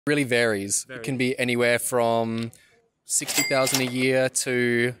Really varies. It can be anywhere from 60,000 a year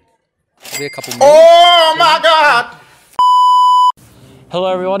to probably a couple more. Oh my God!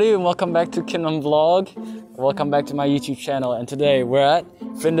 Hello everybody and welcome back to KimNum Vlog. Welcome back to my YouTube channel, and today we're at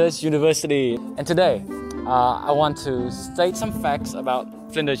Flinders University. And today I want to state some facts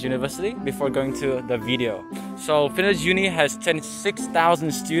about Flinders University before going to the video. So Flinders Uni has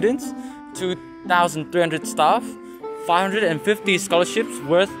 26,000 students, 2,300 staff, 550 scholarships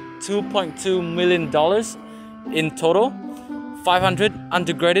worth $2.2 million in total, 500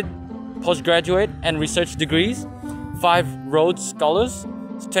 undergraduate, postgraduate and research degrees, 5 Rhodes Scholars,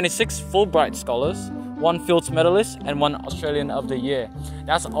 26 Fulbright Scholars, 1 Fields Medalist and 1 Australian of the Year.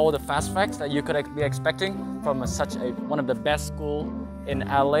 That's all the fast facts that you could be expecting from one of the best school in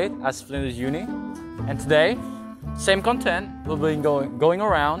Adelaide as Flinders Uni. And today, same content, we'll be going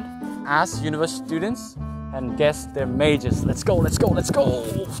around, ask university students and guess their majors. Let's go, let's go, let's go!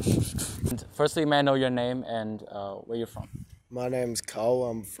 And firstly, may I know your name and where you're from? My name's Cole,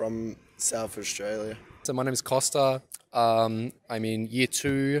 I'm from South Australia. So my name is Costa. I'm in year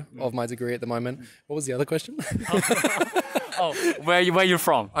 2 of my degree at the moment. What was the other question? Where are you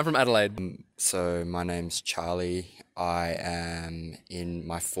from? I'm from Adelaide. So my name's Charlie. I am in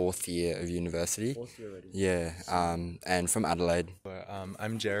my 4th year of university. 4th year already. Yeah, and from Adelaide.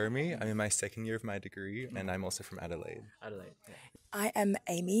 I'm Jeremy. I'm in my 2nd year of my degree, and I'm also from Adelaide. Adelaide. Yeah. I am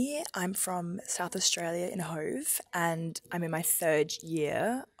Amy. I'm from South Australia in Hove, and I'm in my 3rd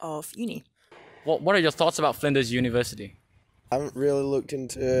year of uni. What are your thoughts about Flinders University? I haven't really looked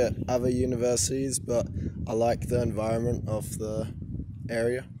into other universities, but I like the environment of the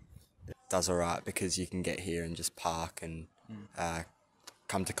area. Does alright because you can get here and just park and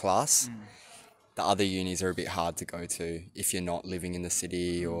come to class. The other unis are a bit hard to go to if you're not living in the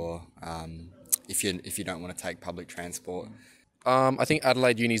city or if you don't want to take public transport. I think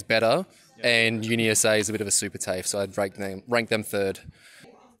Adelaide Uni's better, and Uni SA is a bit of a super TAFE, so I'd rank them 3rd.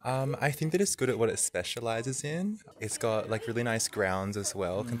 I think that it's good at what it specialises in. It's got like really nice grounds as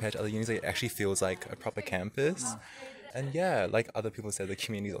well compared to other unis. It actually feels like a proper campus. And yeah, like other people said, the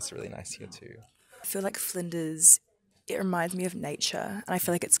community is also really nice here too. I feel like Flinders, it reminds me of nature, and I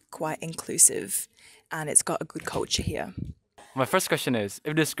feel like it's quite inclusive, and it's got a good culture here. My first question is, if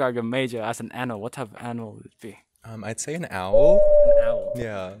you describe your major as an animal, what type of animal would it be? I'd say an owl. An owl.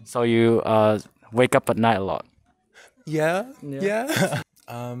 Yeah. So you wake up at night a lot? Yeah.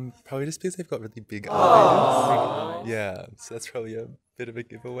 Probably just because they've got really big eyes. Yeah, so that's probably a bit of a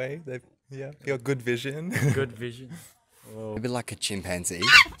giveaway. They got good vision. Good vision. Whoa. Maybe like a chimpanzee.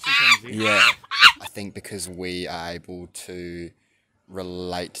 Chimpanzee? Yeah, I think because we are able to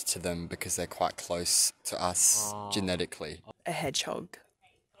relate to them because they're quite close to us genetically. A hedgehog.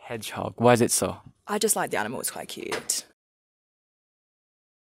 Hedgehog. Why is it so? I just like the animal, it's quite cute.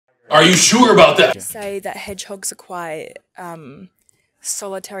 Are you sure about that? I'd say that hedgehogs are quite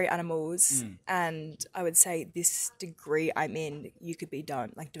solitary animals, and I would say this degree I'm in, you could be doing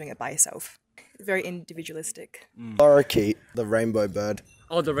it by yourself. Very individualistic. Lorikeet, the rainbow bird.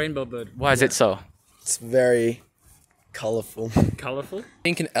 Oh, the rainbow bird. Why is it so? It's very colourful. Colourful? I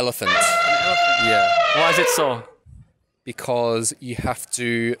think an elephant. An elephant. Yeah. Why is it so? Because you have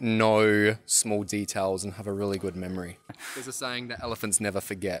to know small details and have a really good memory. There's a saying that elephants never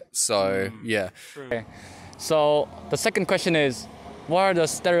forget. So, yeah. Okay. So the second question is, what are the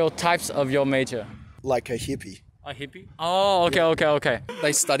stereotypes of your major? Like a hippie. A hippie? Oh, okay.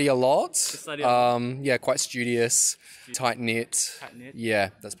 They study a lot. Study a lot. Yeah, quite studious, tight-knit. Tight-knit? Yeah,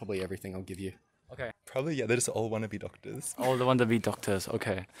 that's probably everything I'll give you. Okay. Probably, yeah, they just all want to be doctors. All the want to be doctors,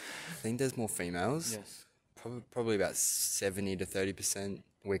 okay. I think there's more females. Yes. Probably about 70 to 30%.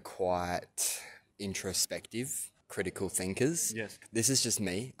 We're quite introspective, critical thinkers. Yes. This is just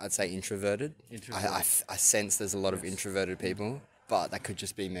me. I'd say introverted. I sense there's a lot of introverted people, but that could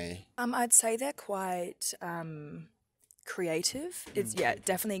just be me. I'd say they're quite creative. It's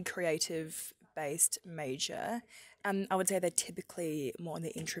definitely creative-based major. I would say they're typically more on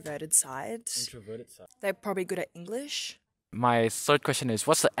the introverted side. Introverted side. They're probably good at English. My third question is,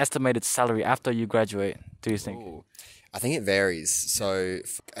 what's the estimated salary after you graduate, do you think? Ooh. I think it varies. So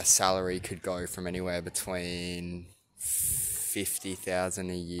a salary could go from anywhere between 50,000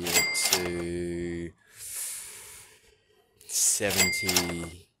 a year to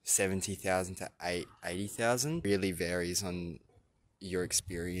 70,000 to 80,000. Really varies on your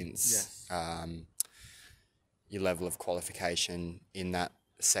experience, your level of qualification in that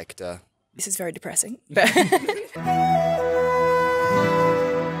sector. This is very depressing.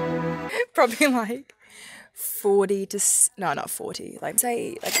 Probably like 40 to, no, not 40, like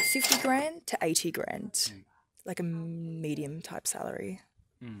say like 50 grand to 80 grand. Like a medium type salary.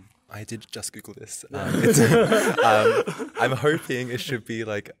 I did just Google this. I'm hoping it should be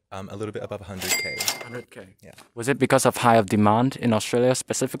like a little bit above 100k. 100K. Yeah. Was it because of higher demand in Australia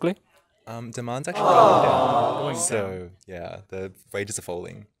specifically? Demand's actually going down. So yeah, the wages are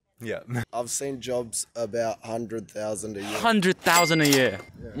falling. Yeah. I've seen jobs about 100,000 a year. 100,000 a year.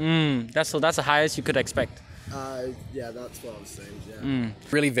 That's the highest you could expect. Yeah, that's what I've seen. Yeah.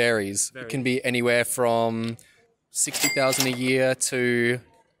 Really varies. It can be anywhere from 60,000 a year to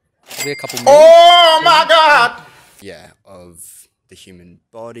probably a couple million. Oh my God! Yeah, of the human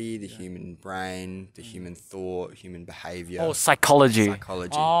body, the human brain, the human thought, human behavior. Oh, psychology.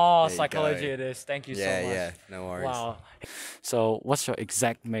 Psychology. Oh, There you psychology go. it is. Thank you so Yeah, much. yeah, no worries. Wow. So, what's your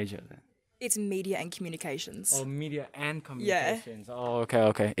exact major then? It's media and communications. Oh, media and communications. Oh,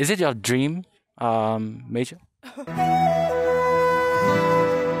 okay. Is it your dream major?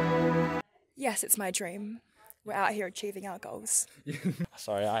 Yes, it's my dream. We're out here achieving our goals.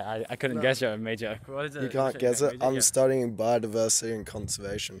 Sorry, I couldn't guess your major. What is it? You can't guess it. I'm studying biodiversity and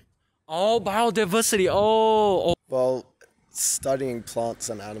conservation. Oh, biodiversity. Oh. Well, studying plants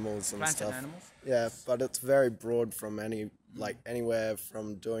and animals and Plants stuff. and animals? Yeah, but it's very broad from anywhere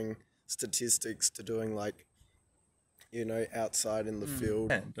from doing statistics to doing outside in the field.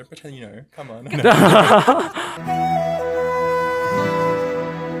 Man, don't pretend you know. Come on.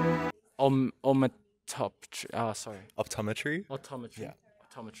 Sorry. Optometry. Optometry. Yeah.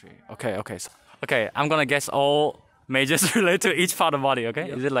 Optometry. Okay. I'm gonna guess all majors related to each part of the body. Okay.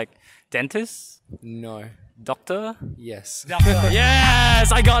 Is it like dentist, No. doctor? Yes.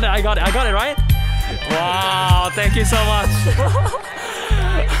 Yes, I got it right. Wow, thank you so much.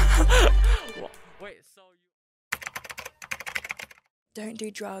 Wait, so Don't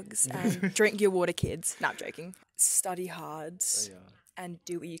do drugs and drink your water, kids. No, I'm joking. Study hard and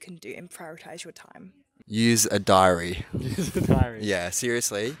do what you can do and prioritize your time. Use a diary. diary. Yeah,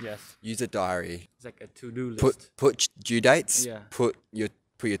 seriously. Yes. Use a diary. It's like a to-do list. Put due dates. Yeah. Put your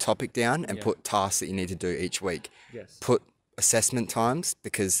topic down and put tasks that you need to do each week. Yes. Put assessment times,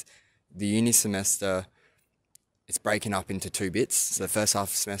 because the uni semester, it's breaking up into two bits. So the first half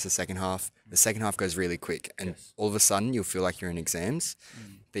of the semester, second half. The second half goes really quick, and all of a sudden you'll feel like you're in exams,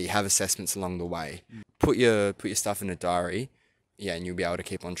 but you have assessments along the way. Put your stuff in a diary, and you'll be able to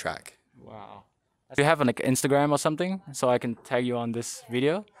keep on track. Wow. Do you have like Instagram or something so I can tag you on this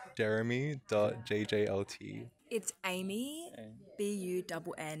video? Jeremy.jjlt. It's Amy,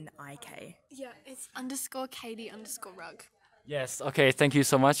 BUNNIK. Yeah, it's _Katie_rug. Yes. Okay. Thank you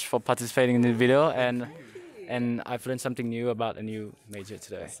so much for participating in the video, and I've learned something new about a new major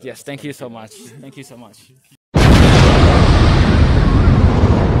today. Yes. Thank you so much. Thank you so much.